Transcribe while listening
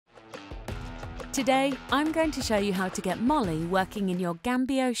Today, I'm going to show you how to get Mollie working in your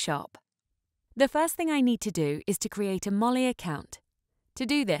Gambio shop. The first thing I need to do is to create a Mollie account. To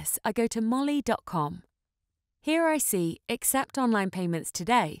do this, I go to mollie.com. Here I see Accept Online Payments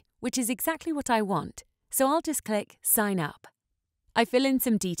Today, which is exactly what I want, so I'll just click Sign Up. I fill in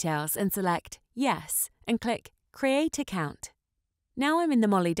some details and select Yes and click Create Account. Now I'm in the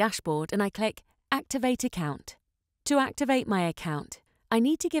Mollie dashboard and I click Activate Account. To activate my account, I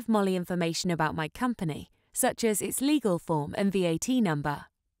need to give Mollie information about my company, such as its legal form and VAT number.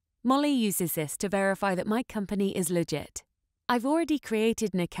 Mollie uses this to verify that my company is legit. I've already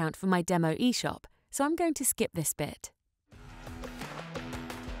created an account for my demo eShop, so I'm going to skip this bit.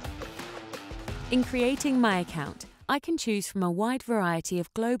 In creating my account, I can choose from a wide variety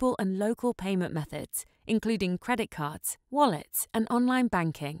of global and local payment methods, including credit cards, wallets, and online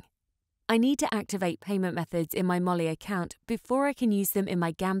banking. I need to activate payment methods in my Mollie account before I can use them in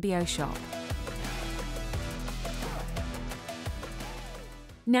my Gambio shop.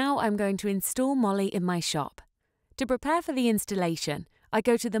 Now I'm going to install Mollie in my shop. To prepare for the installation, I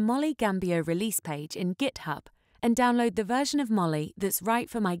go to the Mollie Gambio release page in GitHub and download the version of Mollie that's right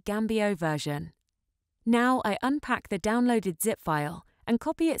for my Gambio version. Now I unpack the downloaded zip file and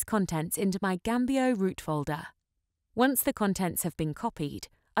copy its contents into my Gambio root folder. Once the contents have been copied,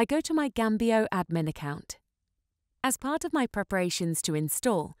 I go to my Gambio admin account. As part of my preparations to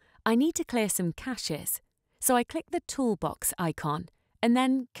install, I need to clear some caches, so I click the toolbox icon and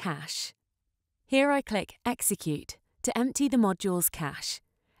then Cache. Here I click Execute to empty the module's cache,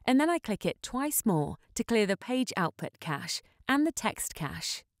 and then I click it twice more to clear the page output cache and the text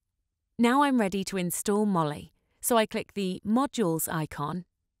cache. Now I'm ready to install Mollie, so I click the Modules icon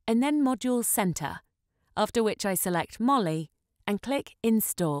and then Modules Center, after which I select Mollie and click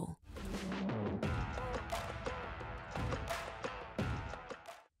Install.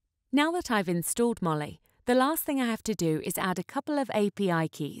 Now that I've installed Mollie, the last thing I have to do is add a couple of API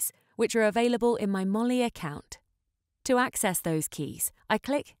keys, which are available in my Mollie account. To access those keys, I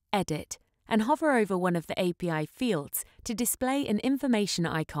click Edit and hover over one of the API fields to display an information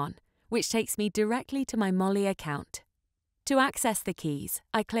icon, which takes me directly to my Mollie account. To access the keys,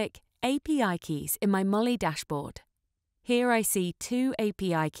 I click API Keys in my Mollie dashboard. Here I see two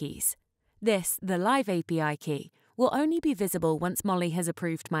API keys. This, the Live API key, will only be visible once Mollie has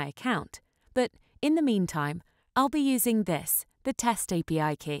approved my account, but in the meantime, I'll be using this, the Test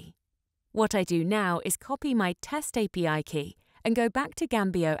API key. What I do now is copy my Test API key and go back to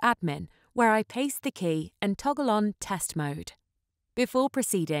Gambio admin, where I paste the key and toggle on Test mode. Before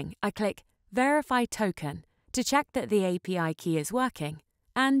proceeding, I click Verify Token to check that the API key is working,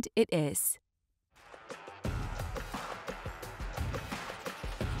 and it is.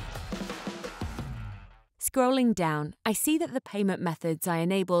 Scrolling down, I see that the payment methods I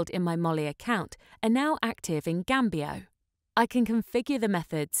enabled in my Mollie account are now active in Gambio. I can configure the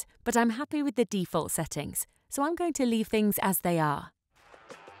methods, but I'm happy with the default settings, so I'm going to leave things as they are.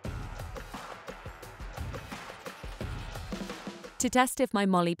 To test if my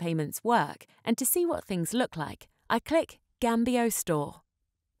Mollie payments work and to see what things look like, I click Gambio Store.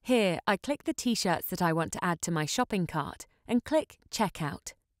 Here, I click the t-shirts that I want to add to my shopping cart and click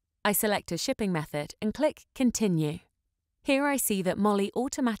Checkout. I select a shipping method and click Continue. Here I see that Mollie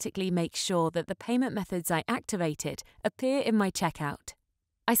automatically makes sure that the payment methods I activated appear in my checkout.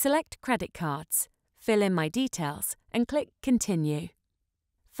 I select credit cards, fill in my details, and click Continue.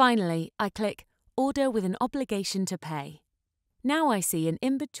 Finally, I click Order with an obligation to pay. Now I see an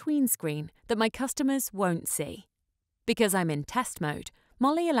in-between screen that my customers won't see. Because I'm in test mode,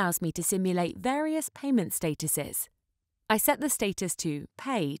 Mollie allows me to simulate various payment statuses. I set the status to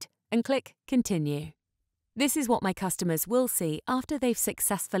Paid and click Continue. This is what my customers will see after they've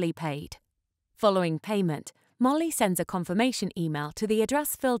successfully paid. Following payment, Mollie sends a confirmation email to the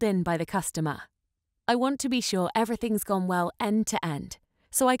address filled in by the customer. I want to be sure everything's gone well end to end,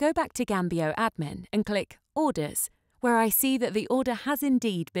 so I go back to Gambio admin and click Orders, where I see that the order has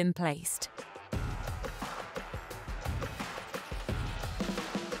indeed been placed.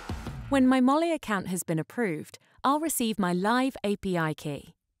 When my Mollie account has been approved, I'll receive my Live API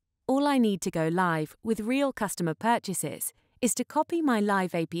key. All I need to go live with real customer purchases is to copy my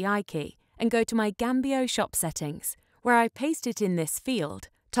Live API key and go to my Gambio shop settings, where I paste it in this field,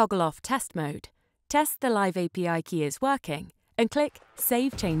 toggle off test mode, test the Live API key is working, and click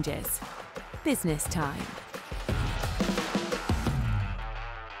Save Changes. Business time.